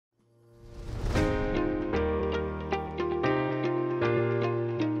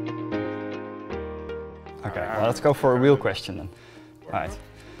let's go for a real question then. Right.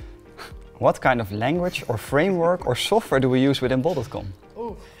 What kind of language or framework or software do we use within bol.com?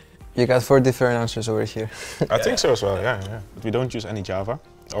 You got 4 different answers over here. I think so as well, yeah. But we don't use any Java.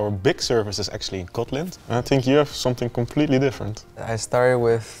 Our big service is actually in Kotlin. And I think you have something completely different. I started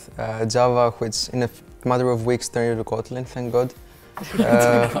with Java, which in a matter of weeks turned into Kotlin, thank God.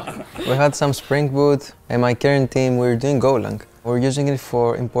 We had some Spring Boot, and my current team, we're doing Golang. We're using it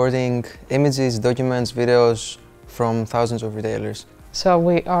for importing images, documents, videos from thousands of retailers. So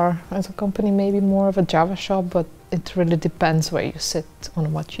we are, as a company, maybe more of a Java shop, but it really depends where you sit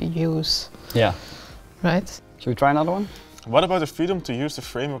on what you use. Yeah. Right? Should we try another one? What about the freedom to use the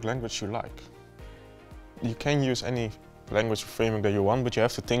framework language you like? You can use any language or framework that you want, but you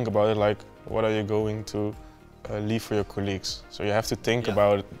have to think about it like, what are you going to leave for your colleagues? So you have to think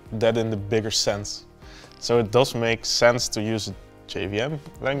about that in the bigger sense. So it does make sense to use JVM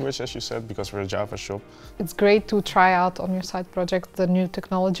language, as you said, because we're a Java shop. It's great to try out on your side project the new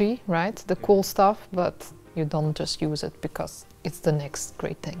technology, right? The cool stuff, but you don't just use it because it's the next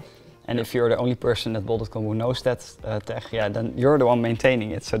great thing. And if you're the only person at bol.com who knows that tech, then you're the one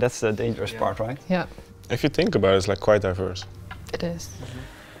maintaining it. So that's the dangerous part, right? Yeah. If you think about it, it's like quite diverse. It is.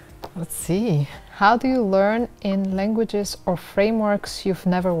 Let's see. How do you learn in languages or frameworks you've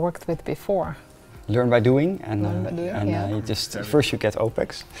never worked with before? Learn by doing, and, you just first you get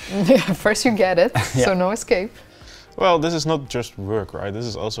OPEX. Yeah, first you get it, so no escape. Well, this is not just work, right? This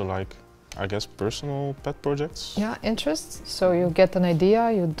is also like, I guess, personal pet projects. Yeah, interests. So you get an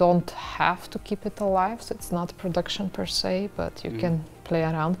idea, you don't have to keep it alive, so it's not production per se, but you can play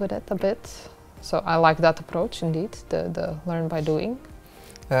around with it a bit. So I like that approach indeed, the learn by doing.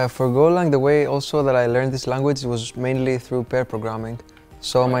 For Golang, the way also that I learned this language was mainly through pair programming.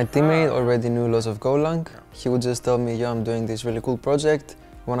 So my teammate already knew lots of Golang. He would just tell me, yeah, I'm doing this really cool project.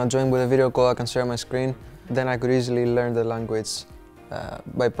 When I join with a video call, I can share my screen. Then I could easily learn the language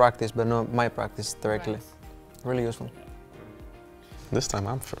by practice, but not my practice directly. Really useful. This time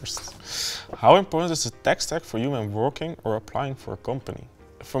I'm first. How important is the tech stack for you when working or applying for a company?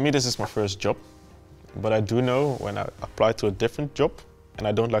 For me, this is my first job, but I do know when I apply to a different job and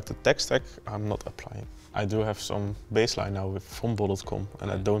I don't like the tech stack, I'm not applying. I do have some baseline now from bol.com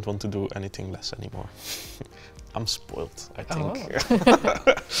and I don't want to do anything less anymore. I'm spoiled, I think.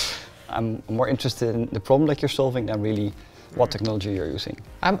 Oh. I'm more interested in the problem that you're solving than really what technology you're using.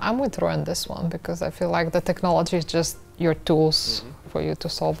 I'm with Roy on this one because I feel like the technology is just your tools for you to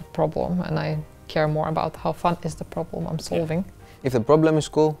solve a problem, and I care more about how fun is the problem I'm solving. If the problem is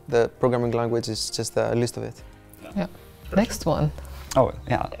cool, the programming language is just a list of it. Yeah. Next one. Oh,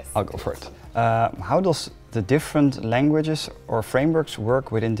 yeah, I'll go for it. How does the different languages or frameworks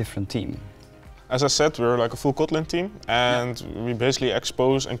work within different teams? As I said, we're like a full Kotlin team and we basically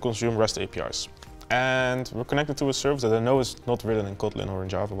expose and consume REST APIs. And we're connected to a service that I know is not written in Kotlin or in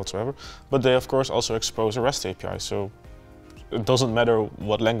Java whatsoever, but they of course also expose a REST API. So it doesn't matter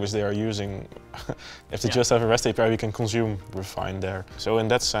what language they are using. If they just have a REST API we can consume, we're fine there. So in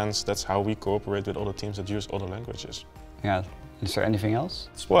that sense, that's how we cooperate with other teams that use other languages. Yeah. Is there anything else?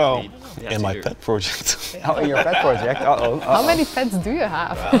 Well, in my pet project. Oh, in your pet project? Uh-oh. How many pets do you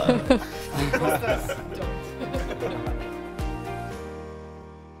have?